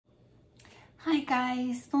Hi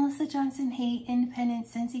guys, Melissa Johnson-Haight, independent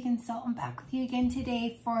Scentsy consultant, back with you again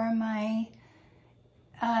today for my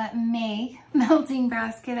May melting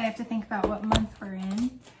basket. I have to think about what month we're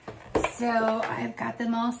in. So I've got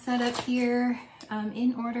them all set up here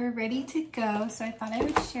in order, ready to go. So I thought I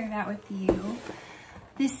would share that with you.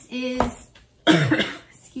 This is,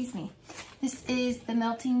 excuse me, this is the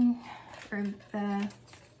melting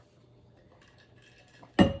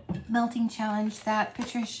challenge that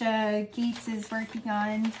Patricia Gates is working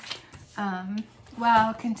on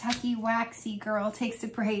while Kentucky Waxy Girl takes a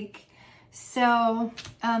break. So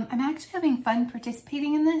I'm actually having fun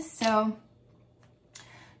participating in this, so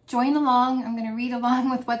join along. I'm going to read along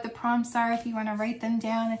with what the prompts are if you want to write them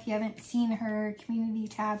down, if you haven't seen her community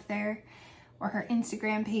tab there or her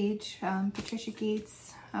Instagram page, Patricia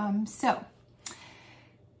Gates. So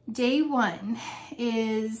day one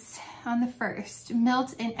is on the 1st,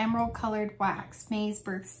 melt an emerald colored wax, May's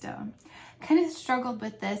birthstone. Kind of struggled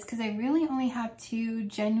with this because I really only have two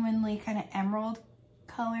genuinely kind of emerald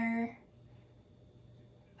color.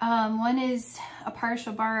 One is a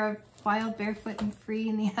partial bar of Wild, Barefoot, and Free,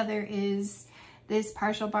 and the other is this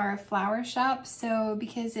partial bar of Flower Shop. So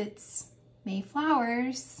because it's May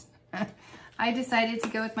flowers, I decided to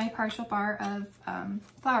go with my partial bar of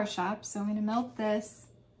Flower Shop. So I'm going to melt this.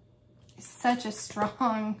 It's such a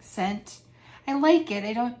strong scent. I like it.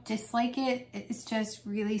 I don't dislike it. It's just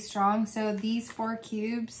really strong. So these 4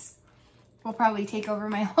 cubes will probably take over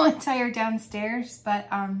my whole entire downstairs. But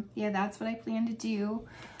yeah, that's what I plan to do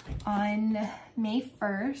on May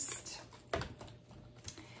 1st.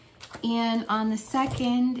 And on the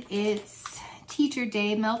 2nd, it's Teacher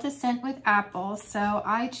Day, melt a scent with apple. So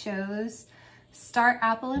I chose Star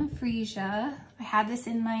Apple and Freesia. I had this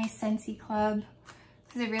in my Scentsy Club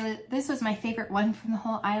because this was my favorite one from the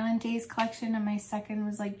whole Island Days collection, and my second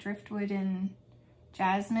was like Driftwood and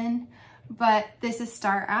Jasmine. But this is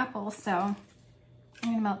Star Apple, so I'm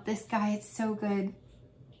gonna melt this guy. It's so good.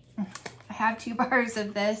 I have 2 bars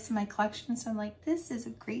of this in my collection, so I'm like, this is a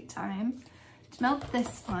great time to melt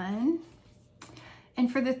this one.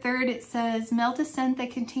 And for the 3rd, it says melt a scent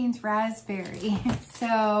that contains raspberry.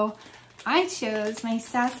 So I chose my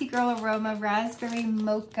Sassy Girl Aroma Raspberry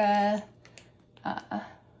Mocha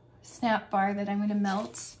snap bar that I'm going to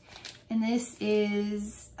melt. And this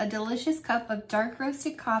is a delicious cup of dark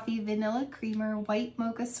roasted coffee, vanilla creamer, white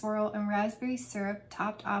mocha swirl, and raspberry syrup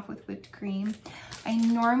topped off with whipped cream. I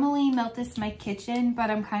normally melt this in my kitchen, but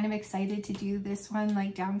I'm kind of excited to do this one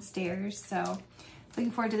like downstairs. So looking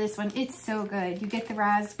forward to this one. It's so good. You get the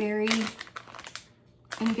raspberry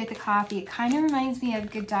and you get the coffee. It kind of reminds me of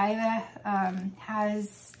Godiva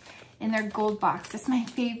has in their gold box. That's my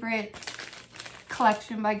favorite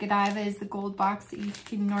collection by Godiva, is the gold box that you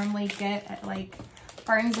can normally get at like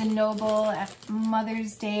Barnes & Noble at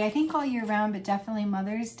Mother's Day. I think all year round, but definitely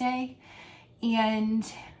Mother's Day. And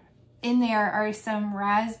in there are some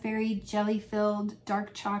raspberry jelly-filled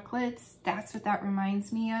dark chocolates. That's what that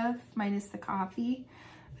reminds me of, minus the coffee.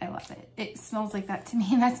 I love it. It smells like that to me,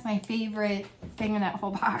 and that's my favorite thing in that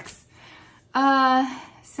whole box.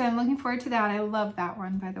 So I'm looking forward to that. I love that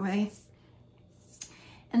one, by the way.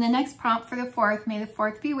 And the next prompt for the 4th, may the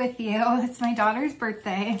 4th be with you. It's my daughter's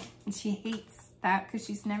birthday, and she hates that because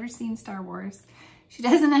she's never seen Star Wars. She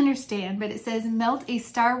doesn't understand, but it says melt a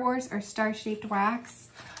Star Wars or star-shaped wax.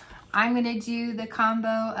 I'm going to do the combo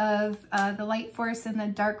of the Light Force and the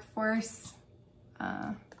Dark Force.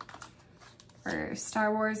 For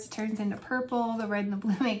Star Wars, it turns into purple. The red and the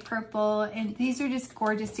blue make purple. And these are just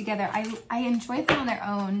gorgeous together. I enjoy them on their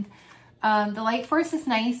own. The Light Force is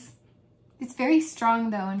nice. It's very strong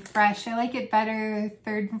though and fresh. I like it better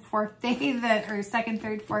 3rd and 4th day or 2nd,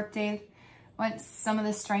 3rd, 4th day once some of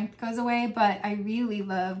the strength goes away. But I really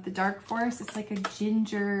love the Dark Force. It's like a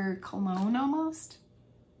ginger cologne almost.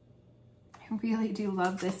 I really do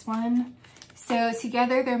love this one. So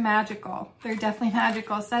together they're magical. They're definitely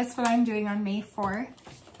magical. So that's what I'm doing on May 4th.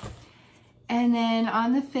 And then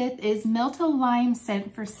on the 5th is melt a lime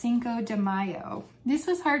scent for Cinco de Mayo. This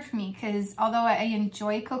was hard for me because although I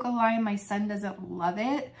enjoy Coco Lime, my son doesn't love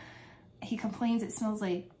it. He complains it smells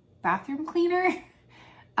like bathroom cleaner.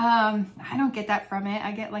 I don't get that from it.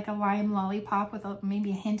 I get like a lime lollipop with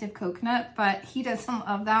maybe a hint of coconut, but he doesn't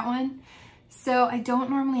love that one. So I don't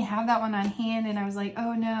normally have that one on hand, and I was like,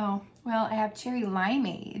 oh no. Well, I have cherry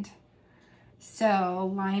limeade.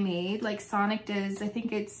 So limeade, like Sonic does, I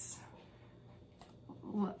think it's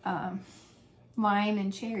lime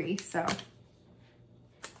and cherry. So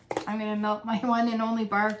I'm gonna melt my one and only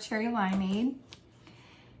bar of cherry limeade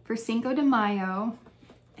for Cinco de Mayo.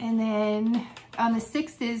 And then on the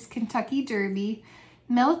 6th is Kentucky Derby.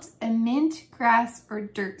 Melt a mint, grass, or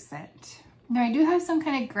dirt scent. Now I do have some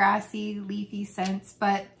kind of grassy, leafy scents,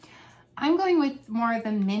 but I'm going with more of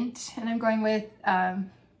the mint, and I'm going with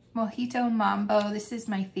Mojito Mambo. This is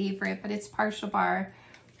my favorite, but it's partial bar.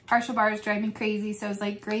 Partial bars drive me crazy, so it's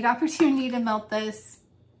like great opportunity to melt this.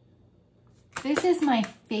 This is my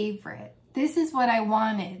favorite. This is what I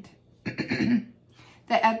wanted the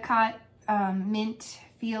Epcot mint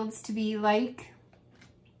fields to be like.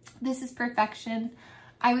 This is perfection.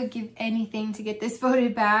 I would give anything to get this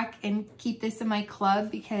voted back and keep this in my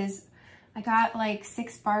club, because I got like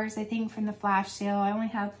 6 bars, I think, from the flash sale. I only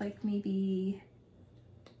have like maybe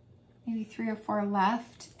 3 or 4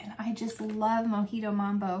 left, and I just love Mojito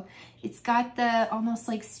Mambo. It's got the almost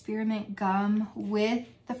like spearmint gum with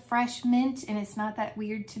the fresh mint, and it's not that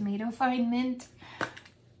weird tomato fine mint.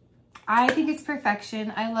 I think it's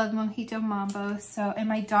perfection. I love Mojito Mambo, so, and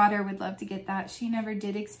my daughter would love to get that. She never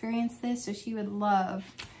did experience this, so she would love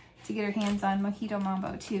to get her hands on Mojito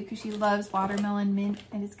Mambo too, because she loves watermelon mint,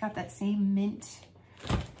 and it's got that same mint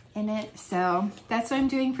in it. So that's what I'm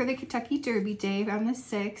doing for the Kentucky Derby Day on the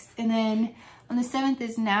 6th. And then on the 7th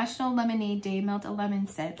is National Lemonade Day, melt a lemon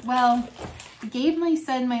scent. Well, I gave my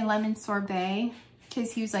son my lemon sorbet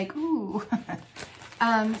because he was like, ooh.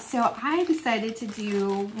 So I decided to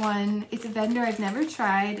do one. It's a vendor I've never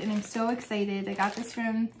tried, and I'm so excited. I got this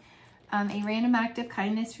from a random act of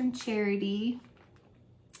kindness from charity,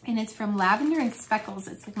 and it's from Lavender and Speckles.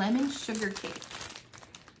 It's lemon sugar cake.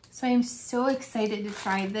 So I'm so excited to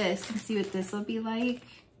try this and see what this will be like.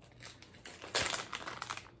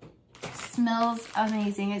 It smells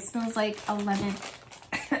amazing. It smells like a lemon,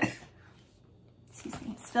 excuse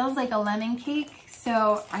me. It smells like a lemon cake.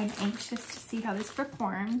 So I'm anxious to see how this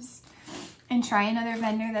performs and try another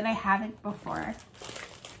vendor that I haven't before.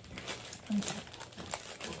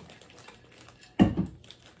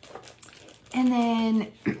 And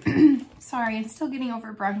then, sorry, I'm still getting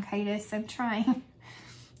over bronchitis. I'm trying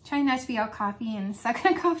not to be all coffee and suck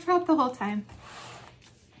on a cough drop the whole time.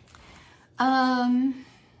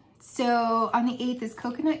 So on the 8th is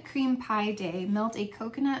Coconut Cream Pie Day. Melt a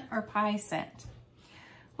coconut or pie scent.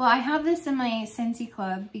 Well, I have this in my Scentsy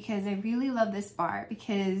club because I really love this bar,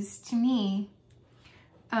 because to me,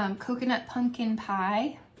 coconut pumpkin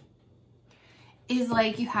pie is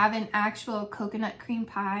like you have an actual coconut cream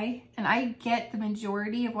pie, and I get the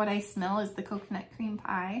majority of what I smell is the coconut cream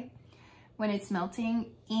pie when it's melting,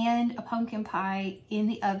 and a pumpkin pie in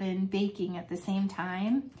the oven baking at the same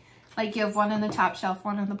time. Like you have one on the top shelf,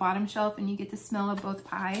 one on the bottom shelf, and you get the smell of both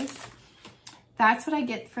pies. That's what I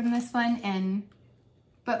get from this one,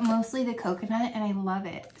 but mostly the coconut, and I love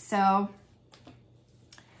it. So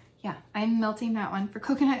yeah, I'm melting that one for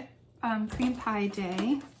Coconut Cream Pie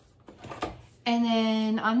Day. And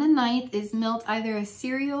then on the 9th is melt either a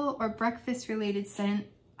cereal or breakfast related scent.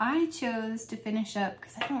 I chose to finish up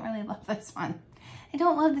because I don't really love this one. I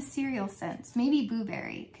don't love the cereal scents. Maybe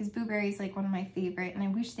Blueberry, because Blueberry is like one of my favorite, and I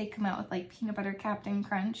wish they'd come out with like Peanut Butter Captain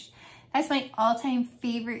Crunch. That's my all-time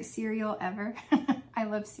favorite cereal ever. I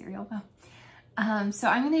love cereal though. So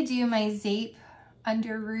I'm gonna do my Zape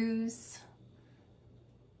Under Ruse.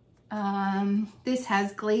 This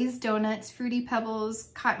has glazed donuts, Fruity Pebbles,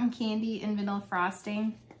 cotton candy, and vanilla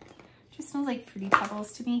frosting. Just smells like Fruity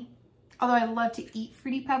Pebbles to me. Although I love to eat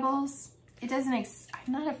Fruity Pebbles, it doesn't,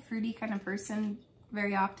 I'm not a fruity kind of person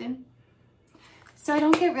very often. So I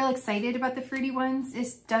don't get real excited about the fruity ones.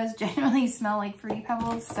 This does generally smell like Fruity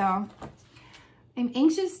Pebbles, so I'm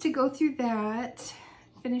anxious to go through that,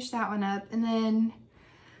 finish that one up, and then,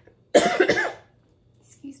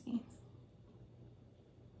 excuse me.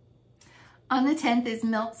 On the 10th is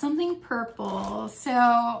Melt Something Purple. So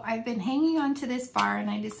I've been hanging on to this bar, and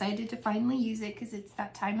I decided to finally use it because it's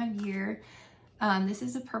that time of year. This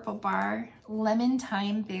is a purple bar, Lemon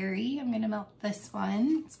Thyme Berry. I'm gonna melt this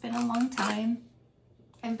one. It's been a long time.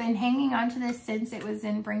 I've been hanging on to this since it was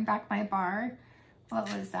in Bring Back My Bar.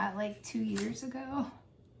 What was that, like 2 years ago?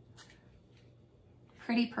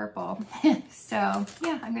 Pretty purple. So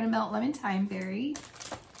yeah, I'm gonna melt Lemon Thyme Berry.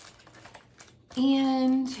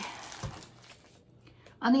 And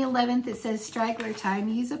on the 11th, it says Straggler Time.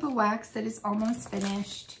 Use up a wax that is almost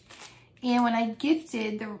finished. And when I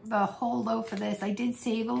gifted the whole loaf of this, I did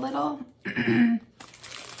save a little.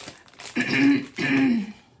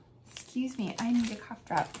 Excuse me, I need a cough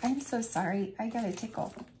drop. I'm so sorry, I got a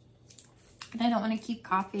tickle. And I don't want to keep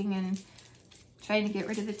coughing and trying to get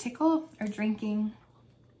rid of the tickle or drinking.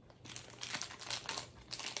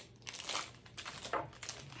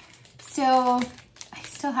 So I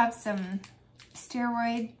still have some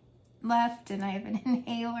steroid left, and I have an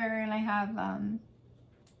inhaler, and I have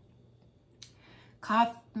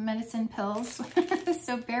cough medicine pills.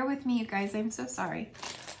 So bear with me, you guys. I'm so sorry.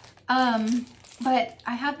 But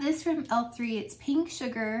I have this from L3. It's Pink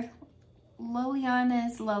Sugar,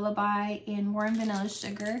 Liliana's Lullaby, and Warm Vanilla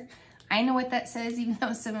Sugar. I know what that says, even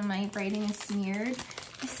though some of my writing is smeared.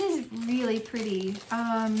 This is really pretty.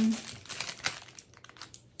 And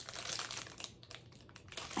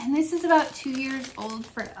this is about 2 years old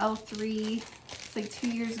for L3. It's like 2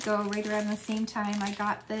 years ago, right around the same time I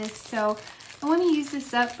got this. So I want to use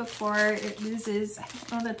this up before it loses. I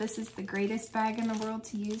don't know that this is the greatest bag in the world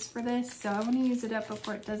to use for this. So I want to use it up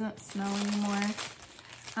before it doesn't smell anymore.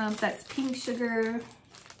 That's Pink Sugar,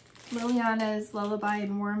 Liliana's Lullaby,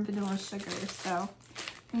 and Warm Vanilla Sugar. So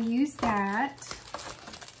I'm going to use that.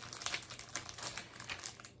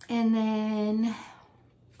 And then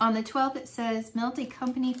on the 12th, it says, melt a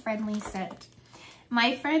company-friendly scent.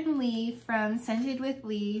 My friend Lee from Scented with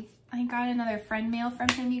Lee, I got another friend mail from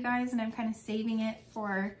him, you guys, and I'm kind of saving it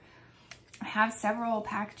for, I have several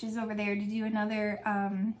packages over there to do another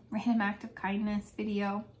random act of kindness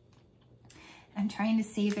video. I'm trying to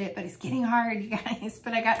save it, but it's getting hard, you guys.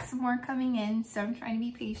 But I got some more coming in, so I'm trying to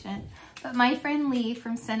be patient. But my friend Lee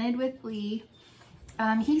from Scented with Lee,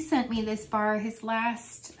 he sent me this bar, his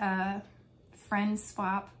last friend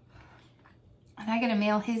swap. And I gotta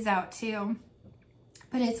mail his out too.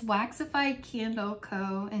 But it's Waxified Candle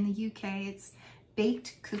Co. in the UK. It's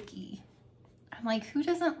baked cookie. I'm like, who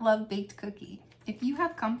doesn't love baked cookie? If you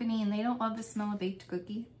have company and they don't love the smell of baked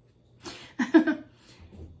cookie. And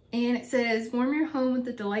it says, warm your home with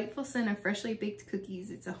the delightful scent of freshly baked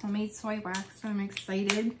cookies. It's a homemade soy wax, so I'm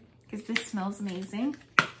excited because this smells amazing.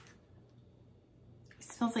 It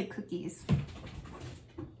smells like cookies.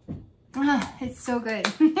 Ah, it's so good.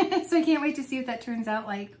 So I can't wait to see what that turns out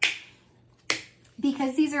like.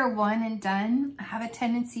 Because these are one and done, I have a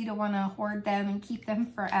tendency to want to hoard them and keep them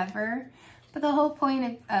forever. But the whole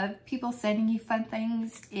point of people sending you fun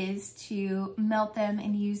things is to melt them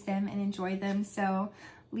and use them and enjoy them. So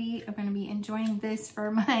Lee, I'm going to be enjoying this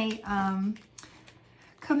for my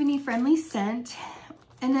company-friendly scent.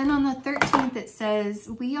 And then on the 13th, it says,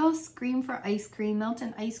 we all scream for ice cream, melt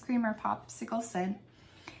an ice cream or popsicle scent.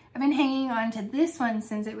 I've been hanging on to this one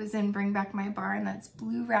since it was in Bring Back My Bar, and that's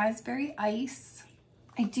Blue Raspberry Ice.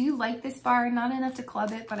 I do like this bar, not enough to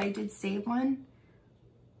club it, but I did save one.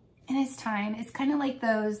 And it's time. It's kind of like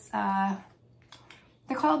those, they're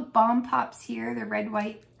called Bomb Pops here. They're red,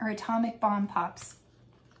 white, or Atomic Bomb Pops.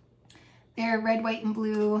 They're red, white, and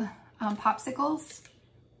blue popsicles.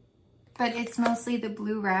 But it's mostly the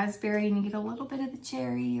blue raspberry, and you get a little bit of the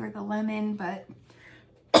cherry or the lemon, but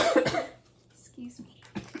excuse me.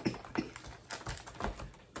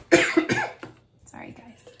 Sorry,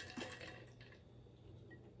 guys.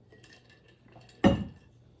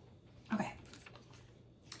 Okay.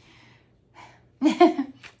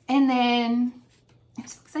 And then, I'm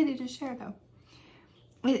so excited to share though.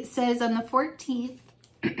 It says on the 14th,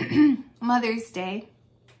 Mother's Day,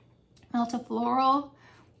 melt a floral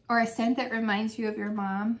or a scent that reminds you of your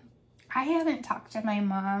mom. I haven't talked to my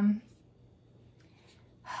mom.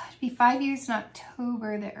 It'd be 5 years in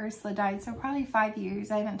October that Ursula died, so probably 5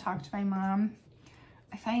 years I haven't talked to my mom.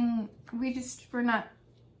 I find we're not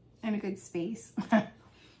in a good space.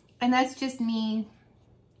 And that's just me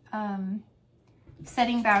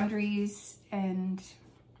setting boundaries and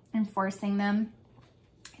enforcing them.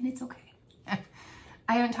 And it's okay.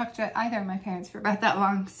 I haven't talked to either of my parents for about that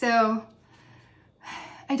long. So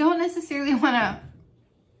I don't necessarily want to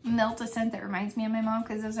melt a scent that reminds me of my mom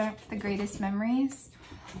because those aren't the greatest memories.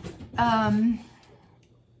 And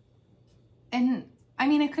I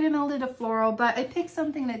mean, I could have melted a floral, but I picked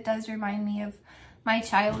something that does remind me of my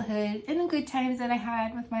childhood and the good times that I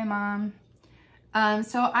had with my mom.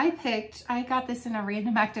 So I got this in a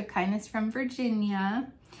random act of kindness from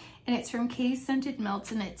Virginia, and it's from Kay's Scented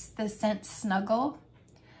Melts, and it's the scent Snuggle.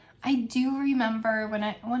 I do remember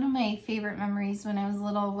one of my favorite memories when I was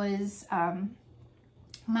little was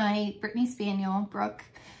my Brittany Spaniel, Brooke.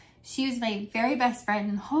 She was my very best friend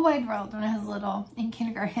in the whole wide world when I was little in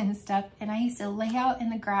kindergarten and stuff. And I used to lay out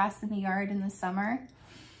in the grass in the yard in the summer.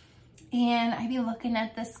 And I'd be looking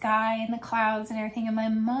at the sky and the clouds and everything. And my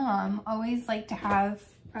mom always liked to have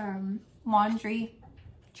laundry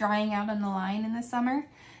drying out on the line in the summer.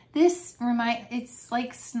 It's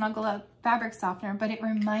like Snuggle Up fabric softener, but it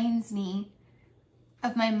reminds me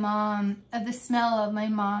of my mom, of the smell of my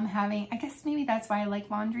mom having, I guess maybe that's why I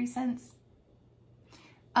like laundry scents.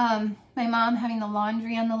 My mom having the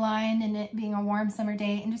laundry on the line and it being a warm summer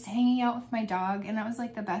day and just hanging out with my dog. And that was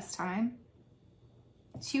like the best time.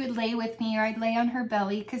 She would lay with me, or I'd lay on her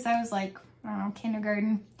belly because I was like, I don't know,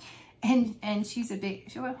 kindergarten. And she's a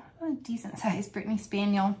decent sized Brittany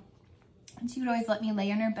Spaniel. And she would always let me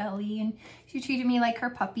lay on her belly, and she treated me like her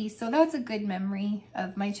puppy. So that's a good memory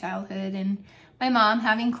of my childhood and my mom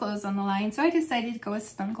having clothes on the line. So I decided to go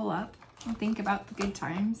snuggle up and think about the good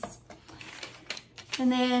times.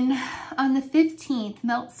 And then on the 15th,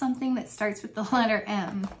 melt something that starts with the letter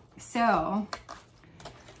M. So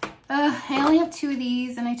I only have 2 of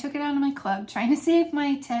these, and I took it out of my club trying to save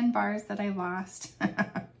my 10 bars that I lost.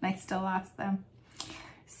 And I still lost them.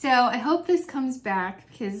 So I hope this comes back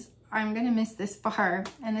because I'm gonna miss this bar,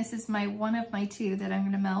 and this is one of my 2 that I'm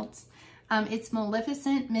gonna melt. It's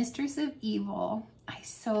Maleficent, Mistress of Evil. I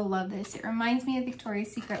so love this. It reminds me of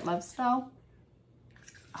Victoria's Secret Love Spell.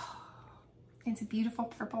 Oh, it's a beautiful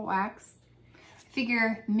purple wax. I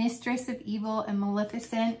figure Mistress of Evil and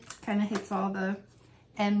Maleficent kind of hits all the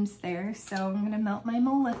M's there. So I'm gonna melt my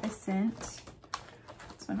Maleficent.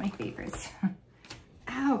 It's one of my favorites.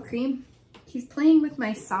 Ow, Cream. He's playing with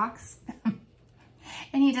my socks.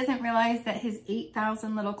 And he doesn't realize that his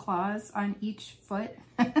 8,000 little claws on each foot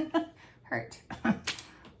hurt.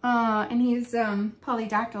 And he's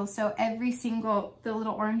polydactyl, so the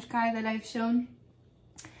little orange guy that I've shown,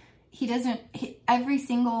 every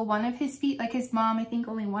single one of his feet, like his mom, I think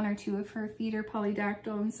only 1 or 2 of her feet are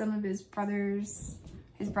polydactyl, and some of his brother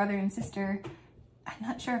and sister, I'm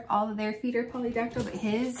not sure if all of their feet are polydactyl,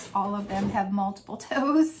 but all of them have multiple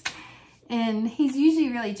toes. And he's usually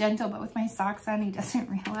really gentle, but with my socks on, he doesn't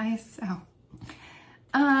realize, so.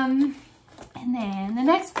 And then the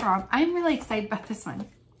next prompt, I'm really excited about this one.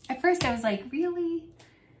 At first I was like, really?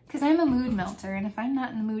 Because I'm a mood melter, and if I'm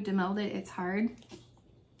not in the mood to melt it, it's hard.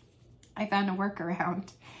 I found a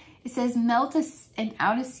workaround. It says melt an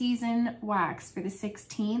out-of-season wax for the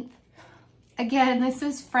 16th. Again, this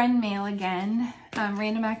is friend mail again,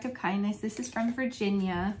 random act of kindness. This is from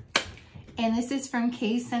Virginia. And this is from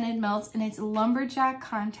K Scented Melts, and it's Lumberjack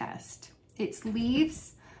Contest. It's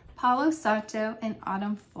leaves, Palo Santo, and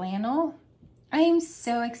autumn flannel. I am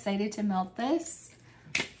so excited to melt this.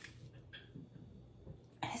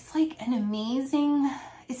 It's like an amazing,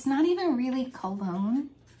 it's not even really cologne,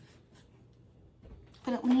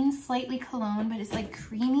 but it leans slightly cologne, but it's like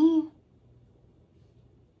creamy.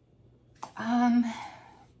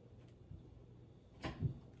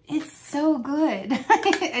 It's so good.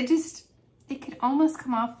 It could almost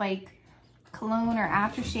come off like cologne or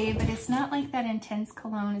aftershave, but it's not like that intense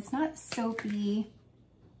cologne. It's not soapy.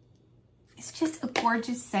 It's just a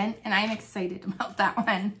gorgeous scent, and I'm excited to melt that one.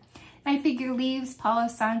 And I figure leaves, Palo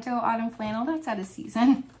Santo, autumn flannel, that's out of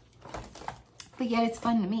season. But yet it's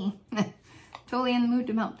fun to me. Totally in the mood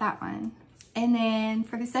to melt that one. And then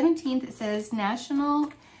for the 17th, it says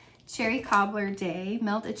National Cherry Cobbler Day.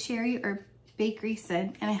 Melt a cherry or bakery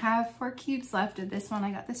scent, and I have 4 cubes left of this one.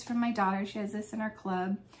 I got this from my daughter. She has this in our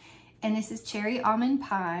club, and this is cherry almond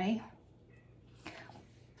pie.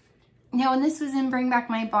 Now, when this was in Bring Back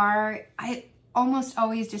My Bar, I almost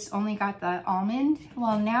always just only got the almond.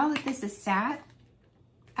 Well, now that this is sat,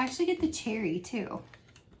 I actually get the cherry too.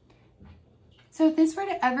 So if this were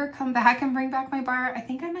to ever come back and Bring Back My Bar, I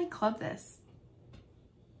think I might club this,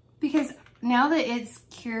 because now that it's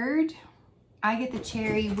cured, I get the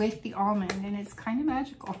cherry with the almond, and it's kind of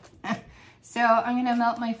magical. So I'm gonna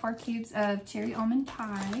melt my 4 cubes of cherry almond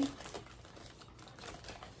pie.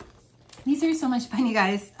 These are so much fun, you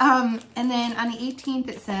guys. And then on the 18th,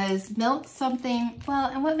 it says melt something.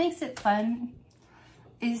 Well, and what makes it fun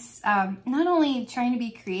is not only trying to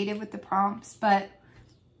be creative with the prompts, but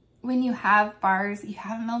when you have bars that you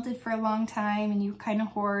haven't melted for a long time and you kind of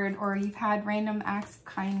hoard, or you've had random acts of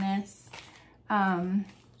kindness, and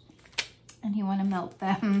you want to melt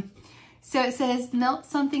them. So it says melt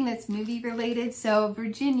something that's movie related. So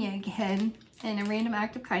Virginia again, in a random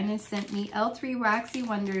act of kindness, sent me L3 Waxy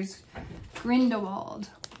Wonders Grindelwald.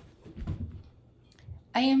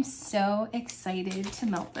 I am so excited to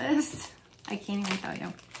melt this. I can't even tell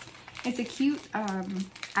you. It's a cute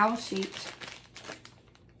owl-shaped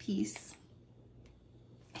piece.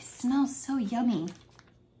 It smells so yummy.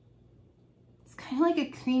 It's kind of like a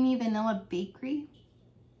creamy vanilla bakery.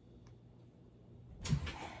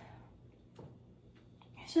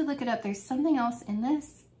 I should look it up. There's something else in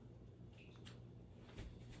this.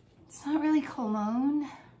 It's not really cologne.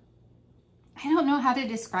 I don't know how to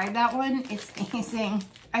describe that one. It's amazing.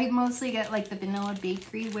 I mostly get like the vanilla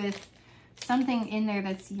bakery with something in there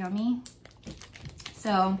that's yummy.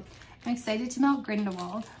 So I'm excited to melt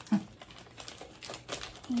Grindelwald.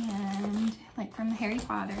 And like from Harry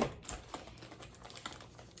Potter.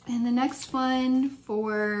 And the next one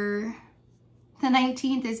for the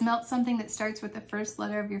 19th is melt something that starts with the first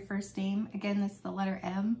letter of your first name. Again, that's the letter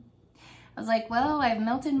M. I was like, well, I've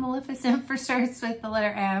melted Maleficent for starts with the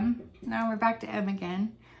letter M. Now we're back to M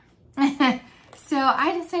again. So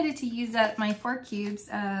I decided to use up my 4 cubes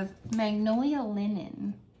of Magnolia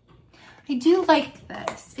Linen. I do like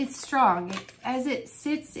this. It's strong. As it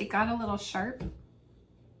sits, it got a little sharp.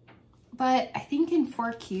 But I think in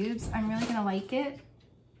 4 cubes, I'm really going to like it.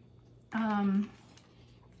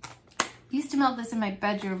 Used to melt this in my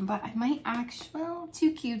bedroom, but I might actually, well,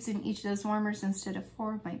 2 cubes in each of those warmers instead of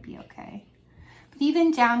 4 might be okay. But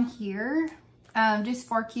even down here, just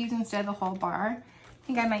 4 cubes instead of the whole bar, I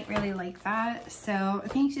think I might really like that. So I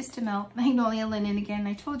think just to melt Magnolia Linen again.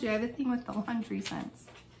 I told you I have a thing with the laundry scents.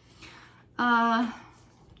 And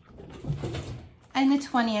the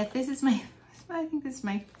 20th, this is my, I think this is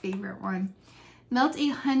my favorite one. Melt a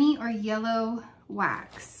honey or yellow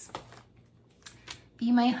wax.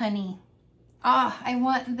 Be My Honey. I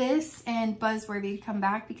want this and Buzzworthy to come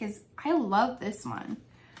back because I love this one.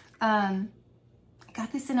 I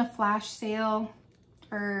got this in a flash sale,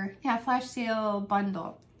 or yeah, flash sale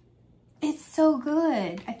bundle. It's so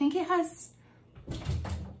good. I think it has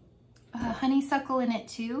honeysuckle in it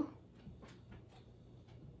too.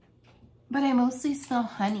 But I mostly smell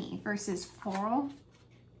honey versus floral.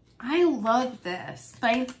 I love this.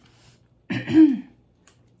 My name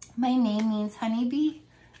means honeybee.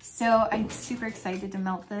 So I'm super excited to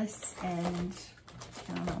melt this, and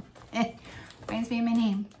I don't know, it reminds me of my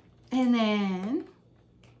name. And then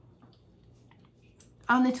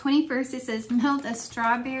on the 21st, it says melt a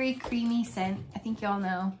strawberry creamy scent. I think y'all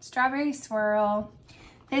know, strawberry swirl.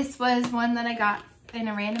 This was one that I got in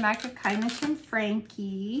a random act of kindness from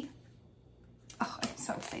Frankie. Oh, I'm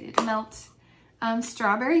so excited to melt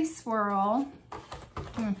strawberry swirl.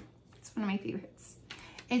 It's one of my favorites.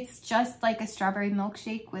 It's just like a strawberry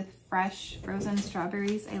milkshake with fresh frozen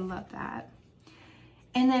strawberries. I love that.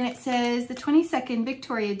 And then it says the 22nd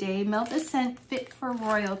Victoria Day, melt a scent fit for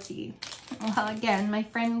royalty. Well, again, my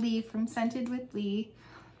friend Lee from Scented with Lee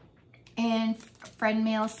and friend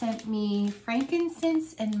mail sent me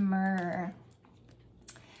frankincense and myrrh.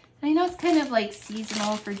 And I know it's kind of like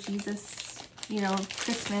seasonal for Jesus, you know,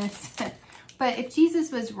 Christmas. But if Jesus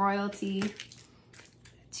was royalty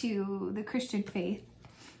to the Christian faith,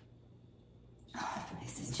 oh,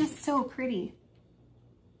 this is just so pretty.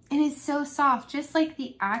 And it's so soft, just like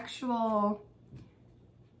the actual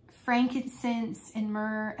frankincense and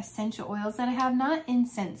myrrh essential oils that I have, not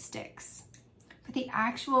incense sticks, but the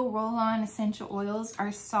actual roll-on essential oils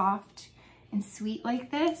are soft and sweet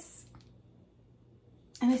like this.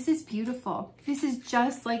 And this is beautiful. This is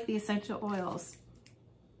just like the essential oils.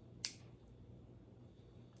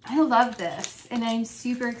 I love this, and I'm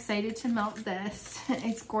super excited to melt this.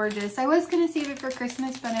 It's gorgeous. I was gonna save it for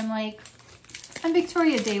Christmas, but I'm like, on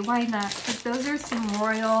Victoria Day, why not? Because those are some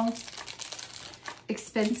royal,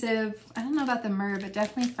 expensive, I don't know about the myrrh, but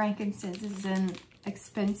definitely frankincense is an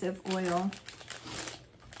expensive oil.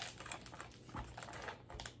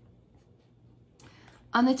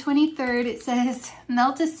 On the 23rd, it says,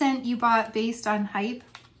 melt a scent you bought based on hype.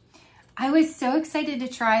 I was so excited to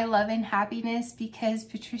try Love and Happiness because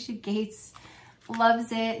Patricia Gates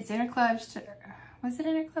loves it. It's in her club. Was it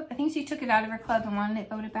in her club? I think she took it out of her club and wanted it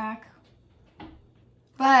voted back.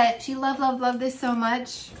 But she loved this so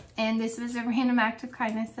much. And this was a random act of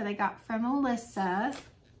kindness that I got from Alyssa.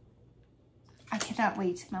 I cannot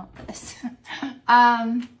wait to melt this.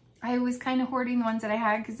 I was kind of hoarding the ones that I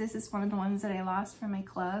had because this is one of the ones that I lost from my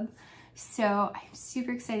club. So I'm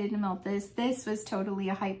super excited to melt this. This was totally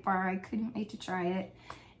a hype bar. I couldn't wait to try it.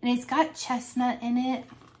 And it's got chestnut in it.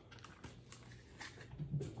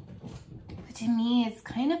 But to me, it's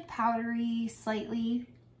kind of powdery, slightly.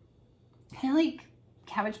 Kind of like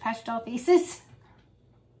Cabbage Patch Doll faces.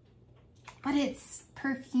 But it's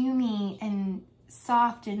perfumey and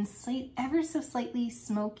soft and ever so slightly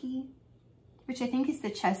smoky, which I think is the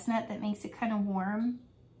chestnut that makes it kind of warm.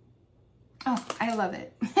 Oh, I love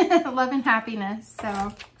it. Love and Happiness.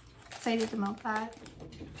 So excited to melt that.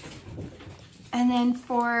 And then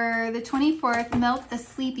for the 24th, melt a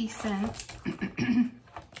sleepy scent.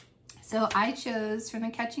 So I chose from the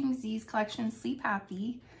Catching Z's collection, Sleep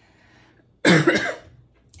Happy.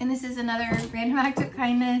 And this is another random act of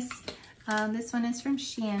kindness. This one is from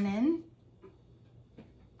Shannon.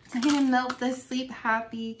 I'm gonna melt the Sleep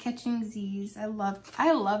Happy Catching Z's. I love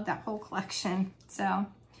that whole collection. So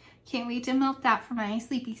can't wait to melt that for my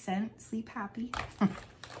sleepy scent, Sleep Happy.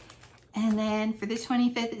 And then for the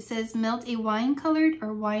 25th, it says melt a wine-colored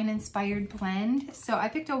or wine-inspired blend. So I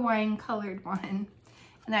picked a wine-colored one,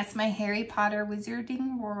 and that's my Harry Potter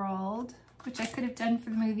Wizarding World, which I could have done for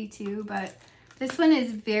the movie too, but this one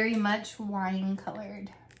is very much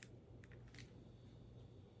wine-colored.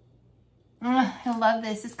 I love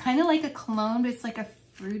this. It's kind of like a cologne, but it's like a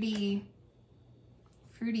fruity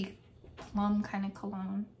plum kind of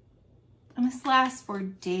cologne. And this lasts for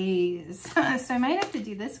days. So I might have to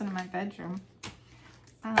do this one in my bedroom.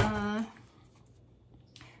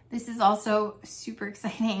 This is also super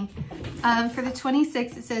exciting. For the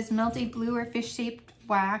 26th, it says melt a blue or fish-shaped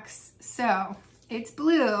wax. So it's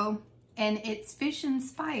blue and it's fish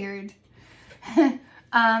inspired.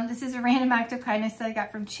 This is a random act of kindness that I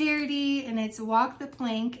got from charity, and it's Walk the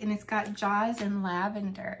Plank, and it's got Jaws and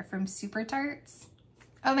Lavender from Super Tarts.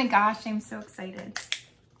 Oh my gosh, I'm so excited.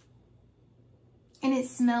 And it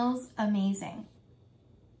smells amazing.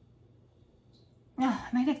 Oh,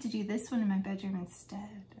 I might have to do this one in my bedroom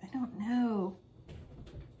instead. I don't know.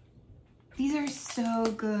 These are so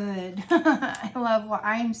good. I love what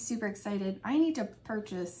I'm super excited. I need to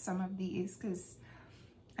purchase some of these because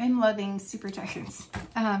I'm loving Super Tarts,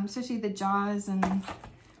 especially the Jaws and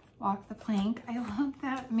Walk the Plank. I love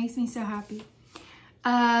that. It makes me so happy.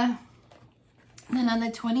 Then on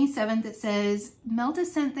the 27th, it says, melt a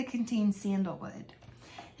scent that contains sandalwood.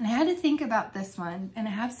 And I had to think about this one, and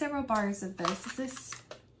I have several bars of this. Is this,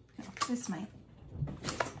 no, this might.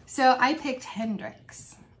 So I picked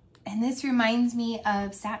Hendrix, and this reminds me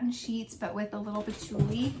of satin sheets, but with a little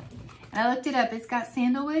patchouli. And I looked it up, it's got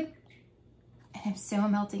sandalwood, and I'm so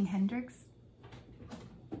melting Hendrix.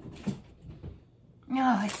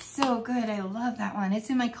 Oh, it's so good. I love that one. It's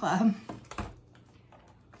in my club.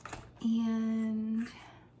 And,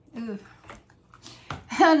 ooh.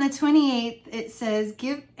 On the 28th, it says,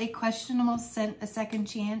 give a questionable scent a second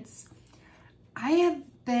chance. I have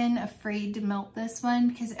been afraid to melt this one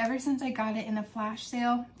because ever since I got it in a flash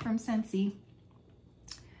sale from Scentsy,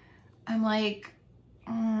 I'm like,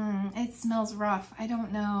 it smells rough. I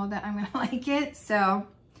don't know that I'm gonna like it. So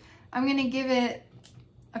I'm gonna give it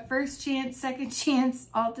a first chance, second chance,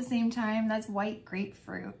 all at the same time. That's white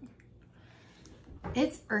grapefruit.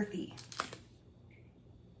 It's earthy.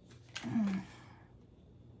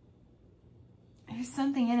 There's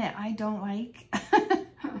something in it I don't like. I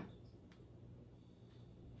don't know.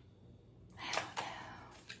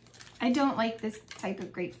 I don't like this type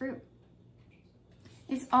of grapefruit.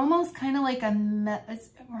 It's almost kind of like it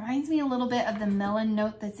reminds me a little bit of the melon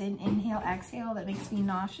note that's in Inhale Exhale that makes me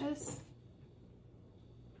nauseous.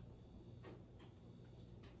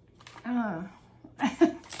 I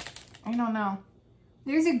don't know.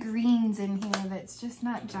 There's a greens in here that's just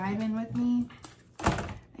not jiving with me.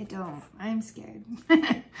 I don't. I'm scared.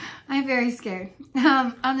 I'm very scared.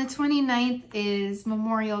 On the 29th is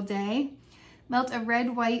Memorial Day. Melt a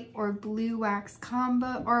red, white, or blue wax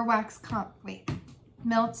combo, or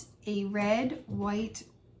melt a red, white,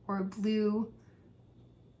 or blue.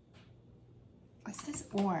 What's this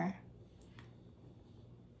or?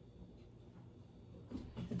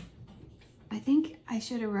 I think I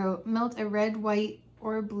should have wrote melt a red, white,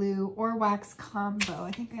 or blue, or wax combo.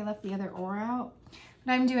 I think I left the other or out.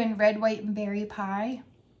 But I'm doing red, white, and berry pie.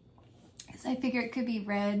 Because I figure it could be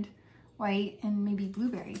red, white, and maybe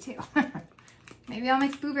blueberry too. Maybe I'll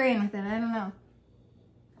mix blueberry in with it. I don't know.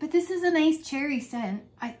 But this is a nice cherry scent.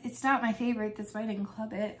 It's not my favorite. That's why I didn't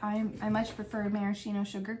club it. I much prefer maraschino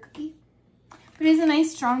sugar cookie. But it is a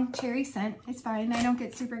nice strong cherry scent. It's fine. I don't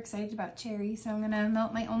get super excited about cherry. So I'm going to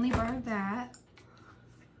melt my only bar of that.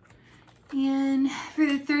 And for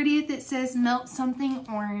the 30th, it says melt something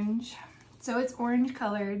orange. So it's orange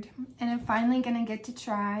colored, and I'm finally gonna get to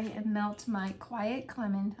try and melt my Quiet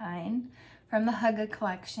Clementine from the Hugga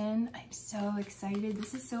collection. I'm so excited.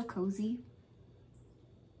 This is so cozy.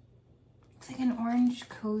 It's like an orange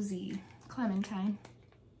cozy clementine.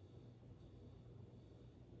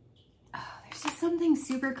 Oh, there's just something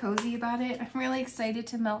super cozy about it. I'm really excited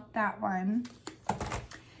to melt that one.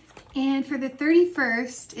 And for the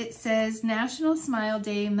 31st, it says National Smile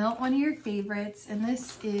Day, melt one of your favorites. And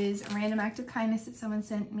this is a random act of kindness that someone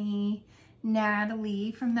sent me,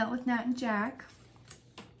 Natalie from Melt with Nat and Jack.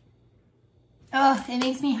 Oh, it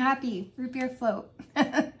makes me happy. Root beer float.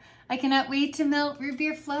 I cannot wait to melt root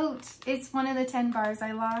beer float. It's one of the 10 bars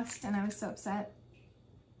I lost and I was so upset.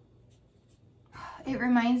 It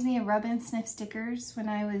reminds me of rub and sniff stickers when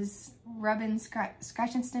I was rubbing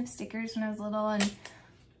scratch and sniff stickers when I was little, and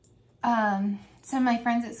some of my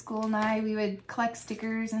friends at school and we would collect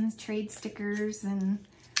stickers and trade stickers, and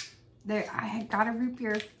I had got a root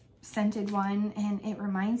beer scented one and it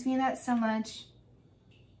reminds me of that so much.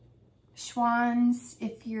 Schwann's,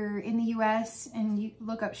 if you're in the US and you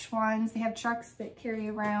look up Schwann's, they have trucks that carry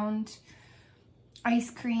around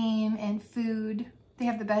ice cream and food. They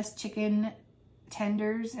have the best chicken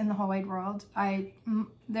tenders in the whole wide world.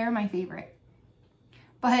 They're my favorite.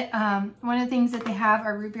 But one of the things that they have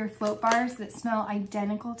are root beer float bars that smell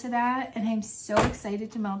identical to that. And I'm so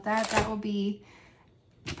excited to melt that. That will be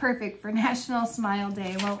perfect for National Smile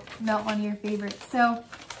Day. Won't melt one of your favorites. So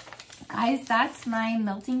guys, that's my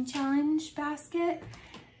melting challenge basket.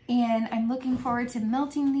 And I'm looking forward to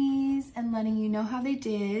melting these and letting you know how they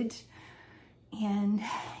did. And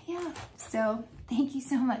yeah, so thank you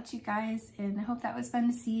so much, you guys. And I hope that was fun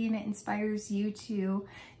to see and it inspires you to,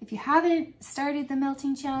 if you haven't started the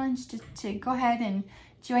melting challenge, to go ahead and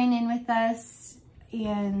join in with us.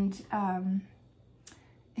 And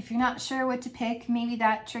if you're not sure what to pick, maybe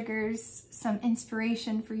that triggers some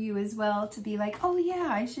inspiration for you as well to be like, oh yeah,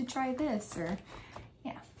 I should try this, or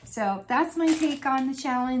yeah. So that's my take on the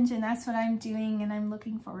challenge, and that's what I'm doing and I'm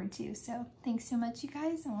looking forward to. So thanks so much, you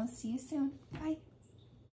guys, and we'll see you soon. Bye.